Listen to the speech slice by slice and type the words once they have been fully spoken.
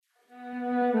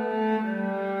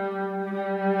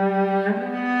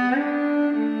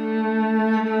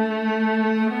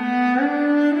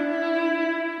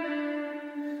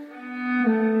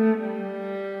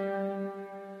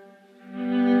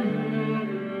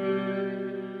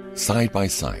Side by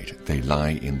side they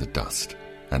lie in the dust,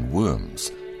 and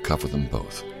worms cover them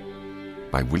both.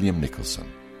 By William Nicholson,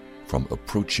 from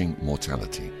Approaching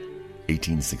Mortality,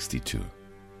 1862.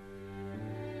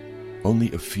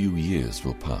 Only a few years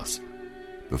will pass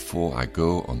before I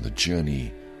go on the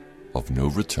journey of no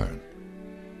return.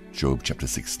 Job chapter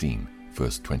 16,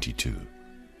 verse 22.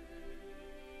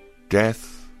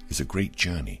 Death is a great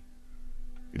journey.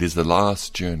 It is the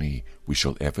last journey we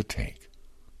shall ever take.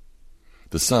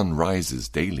 The sun rises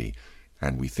daily,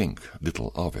 and we think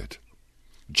little of it.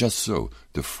 Just so,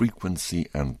 the frequency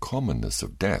and commonness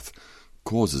of death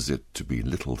causes it to be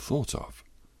little thought of.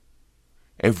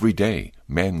 Every day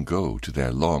men go to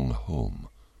their long home,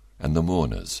 and the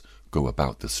mourners go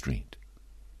about the street.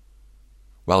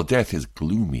 While death is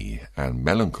gloomy and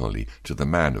melancholy to the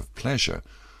man of pleasure,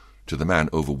 to the man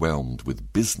overwhelmed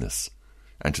with business,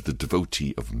 and to the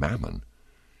devotee of mammon,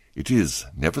 it is,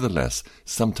 nevertheless,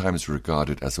 sometimes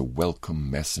regarded as a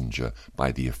welcome messenger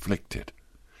by the afflicted,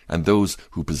 and those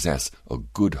who possess a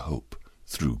good hope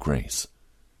through grace.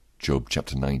 Job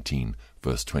chapter 19,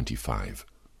 verse 25.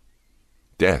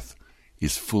 Death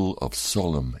is full of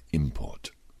solemn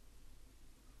import.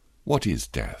 What is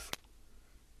death?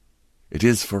 It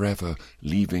is forever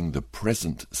leaving the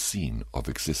present scene of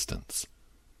existence.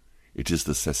 It is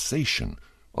the cessation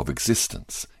of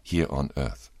existence here on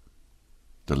earth.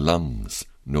 The lungs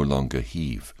no longer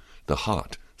heave, the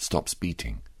heart stops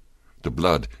beating, the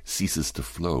blood ceases to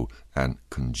flow and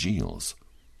congeals,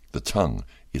 the tongue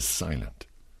is silent,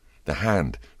 the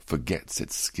hand forgets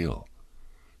its skill,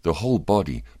 the whole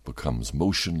body becomes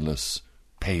motionless,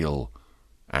 pale,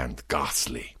 and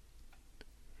ghastly.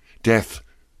 Death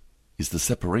is the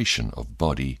separation of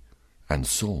body and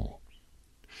soul.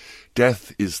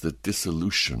 Death is the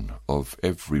dissolution of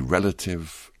every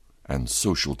relative and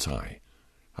social tie,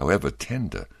 however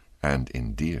tender and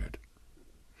endeared.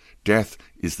 Death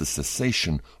is the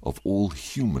cessation of all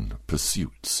human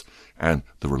pursuits and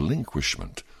the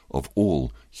relinquishment of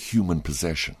all human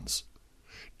possessions.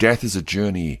 Death is a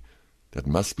journey that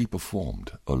must be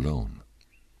performed alone.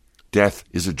 Death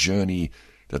is a journey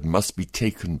that must be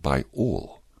taken by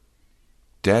all.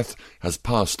 Death has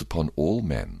passed upon all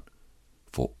men,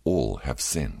 for all have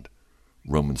sinned.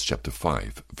 Romans chapter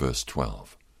 5, verse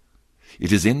 12.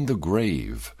 It is in the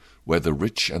grave where the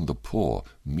rich and the poor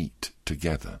meet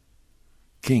together,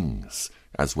 kings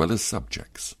as well as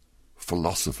subjects,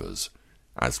 philosophers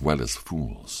as well as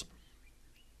fools.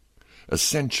 A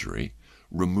century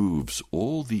removes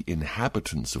all the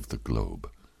inhabitants of the globe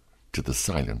to the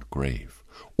silent grave.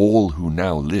 All who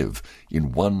now live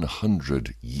in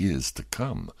 100 years to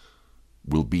come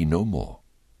will be no more.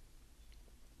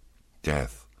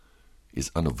 Death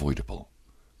is unavoidable.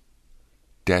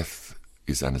 Death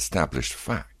is an established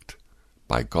fact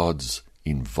by God's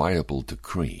inviolable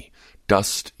decree.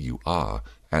 Dust you are,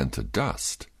 and to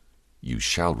dust you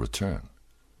shall return.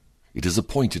 It is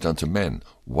appointed unto men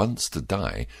once to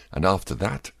die, and after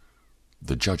that,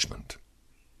 the judgment.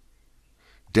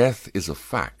 Death is a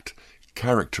fact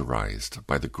characterized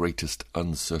by the greatest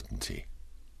uncertainty.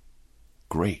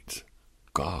 Great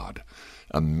God,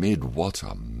 amid what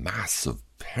a mass of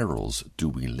perils do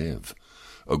we live!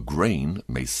 A grain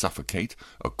may suffocate,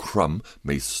 a crumb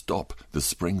may stop the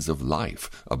springs of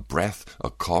life, a breath, a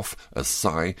cough, a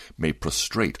sigh may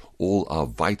prostrate all our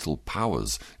vital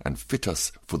powers and fit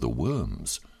us for the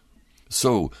worms.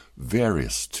 So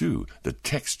various, too, the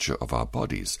texture of our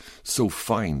bodies, so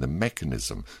fine the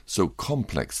mechanism, so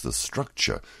complex the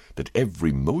structure, that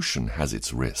every motion has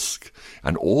its risk,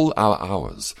 and all our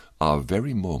hours, our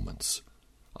very moments,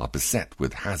 are beset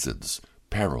with hazards,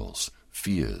 perils,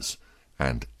 fears,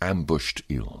 and ambushed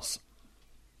ills.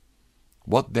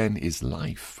 What then is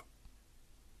life?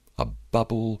 A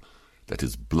bubble that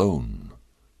is blown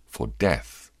for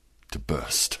death to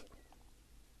burst.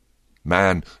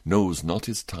 Man knows not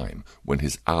his time when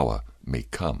his hour may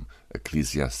come.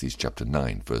 Ecclesiastes chapter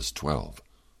 9, verse 12.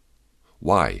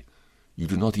 Why? You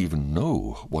do not even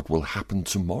know what will happen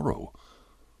tomorrow.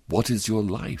 What is your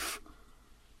life?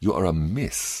 You are a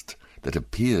mist that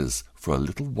appears for a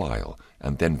little while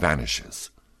and then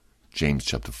vanishes. James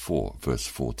chapter 4, verse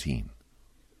 14.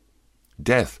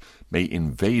 Death may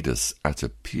invade us at a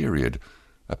period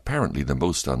apparently the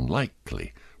most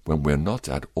unlikely, when we're not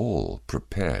at all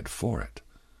prepared for it.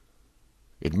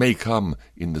 It may come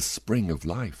in the spring of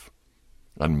life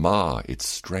and mar its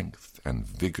strength and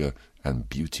vigor and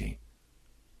beauty.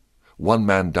 One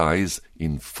man dies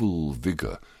in full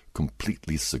vigor,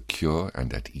 completely secure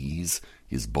and at ease,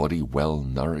 his body well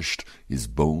nourished, his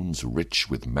bones rich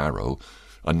with marrow.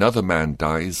 Another man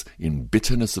dies in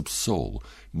bitterness of soul,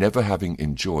 never having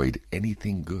enjoyed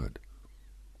anything good.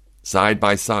 Side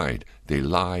by side they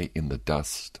lie in the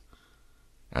dust,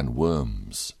 and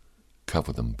worms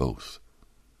cover them both.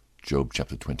 Job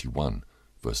chapter 21,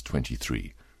 verse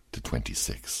 23 to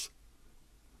 26.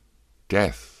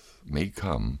 Death may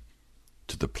come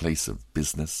to the place of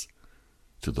business,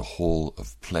 to the hall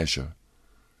of pleasure,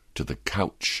 to the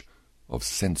couch of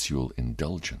sensual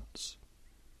indulgence.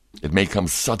 It may come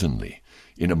suddenly,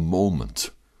 in a moment,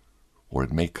 or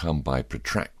it may come by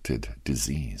protracted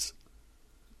disease.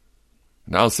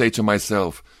 And I'll say to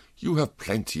myself, you have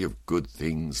plenty of good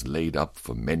things laid up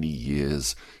for many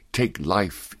years. Take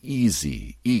life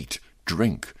easy, eat,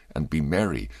 drink, and be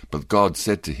merry. But God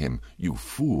said to him, you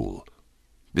fool,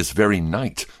 this very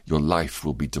night your life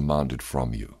will be demanded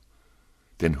from you.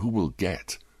 Then who will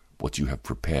get what you have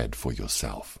prepared for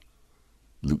yourself?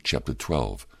 Luke chapter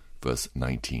 12, verse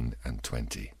 19 and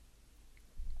 20.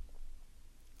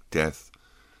 Death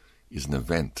is an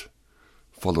event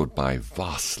followed by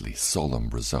vastly solemn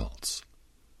results.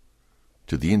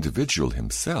 To the individual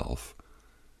himself,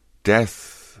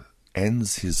 death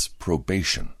ends his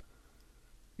probation,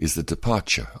 is the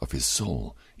departure of his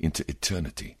soul into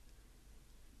eternity,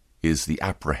 is the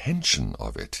apprehension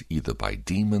of it either by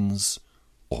demons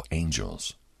or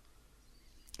angels,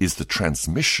 is the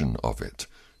transmission of it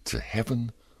to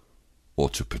heaven or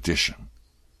to perdition.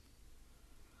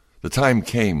 The time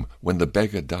came when the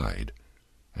beggar died,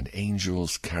 and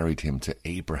angels carried him to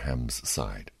Abraham's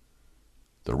side.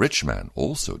 The rich man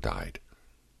also died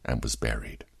and was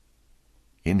buried.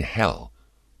 In hell,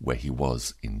 where he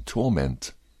was in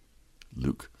torment,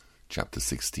 Luke chapter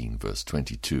 16, verse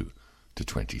 22 to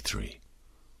 23.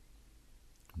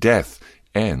 Death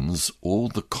ends all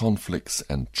the conflicts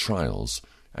and trials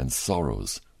and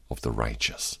sorrows of the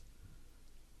righteous.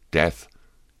 Death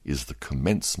is the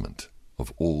commencement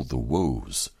of all the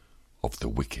woes of the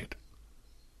wicked.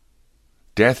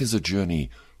 Death is a journey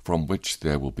from which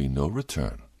there will be no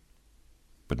return.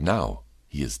 But now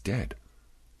he is dead.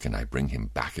 Can I bring him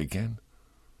back again?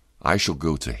 I shall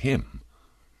go to him,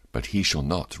 but he shall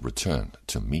not return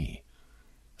to me.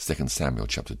 2 Samuel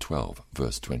chapter 12,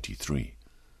 verse 23.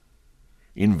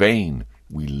 In vain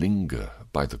we linger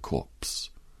by the corpse.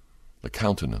 The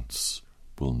countenance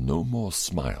will no more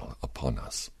smile upon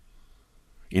us.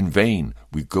 In vain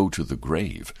we go to the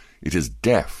grave. It is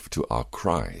deaf to our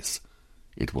cries.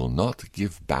 It will not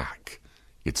give back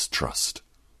its trust.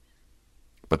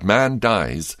 But man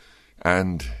dies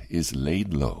and is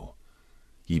laid low.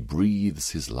 He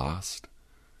breathes his last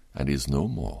and is no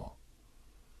more.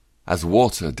 As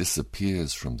water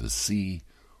disappears from the sea,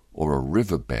 or a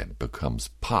riverbed becomes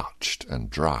parched and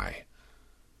dry,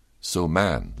 so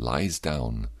man lies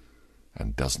down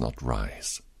and does not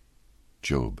rise.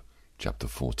 Job chapter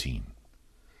 14.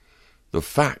 The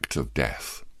fact of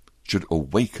death should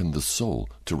awaken the soul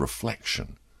to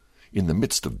reflection. In the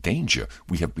midst of danger,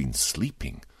 we have been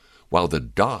sleeping. While the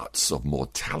darts of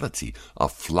mortality are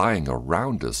flying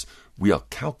around us, we are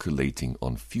calculating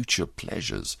on future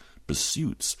pleasures,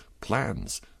 pursuits,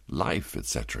 plans, life,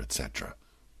 etc., etc.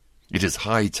 It is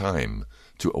high time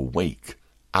to awake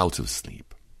out of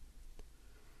sleep.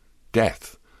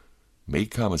 Death may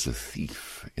come as a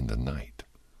thief in the night.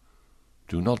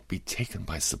 Do not be taken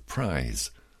by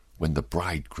surprise when the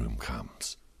bridegroom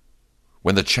comes.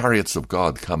 When the chariots of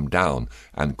God come down,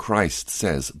 and Christ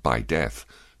says by death,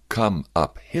 "Come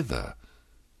up hither,"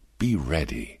 be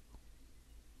ready.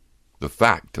 The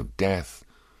fact of death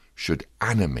should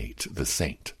animate the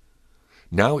saint.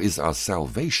 Now is our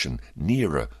salvation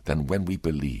nearer than when we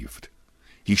believed.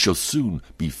 He shall soon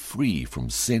be free from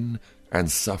sin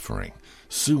and suffering,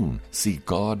 soon see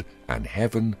God and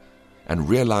heaven, and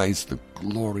realize the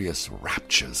glorious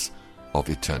raptures of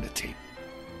eternity.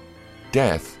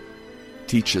 Death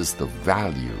teaches the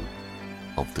value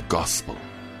of the gospel,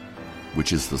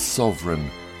 which is the sovereign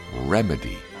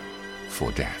remedy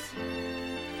for death.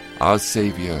 Our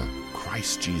Savior,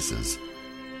 Christ Jesus,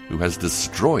 who has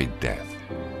destroyed death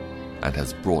and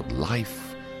has brought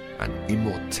life and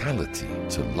immortality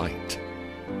to light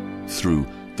through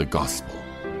the gospel.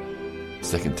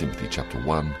 2 Timothy chapter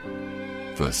 1,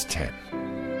 verse 10.